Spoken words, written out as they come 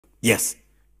Yes.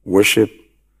 Worship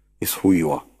is who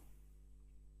you are.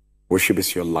 Worship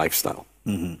is your lifestyle.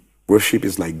 Worship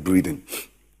is like breathing.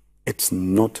 It's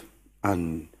not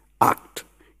an act.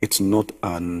 It's not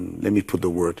an, let me put the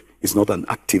word, it's not an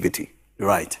activity.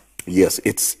 Right. Yes,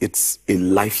 it's a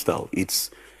lifestyle.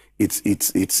 It's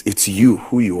you,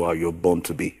 who you are, you're born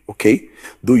to be. Okay?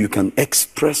 Though you can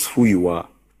express who you are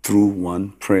through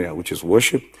one, prayer, which is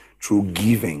worship, through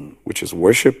giving, which is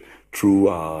worship, through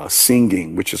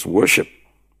singing, which is worship.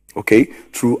 Okay?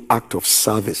 Through act of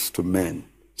service to men.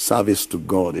 Service to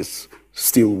God is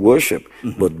still worship.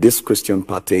 But this question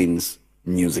pertains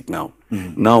music now.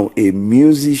 Now, a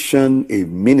musician, a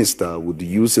minister would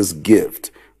use his gift,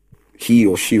 he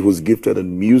or she who's gifted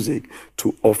in music,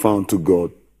 to offer unto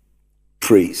God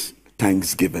praise,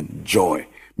 thanksgiving, joy.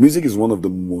 Music is one of the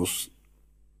most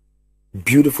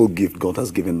beautiful gifts God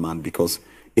has given man because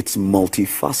it's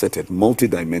multifaceted,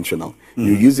 multidimensional.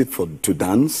 You use it to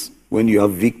dance. When you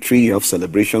have victory, you have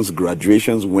celebrations,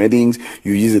 graduations, weddings.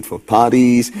 You use it for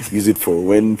parties. Use it for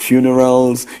when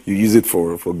funerals. You use it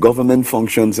for government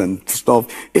functions and stuff.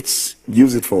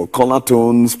 Use it for color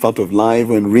tones, part of life,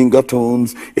 and ringer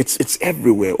tones. It's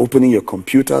everywhere. Opening your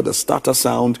computer, the starter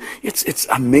sound.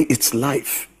 It's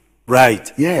life. Right.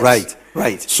 Yes. Right.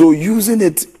 Right. So using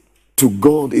it to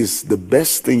God is the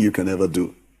best thing you can ever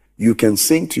do. You can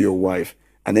sing to your wife.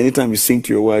 And anytime you sing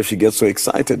to your wife, she gets so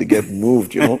excited to get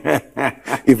moved, you know.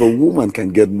 If a woman can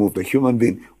get moved, a human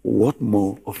being, what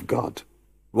more of God?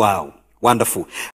 Wow. Wonderful.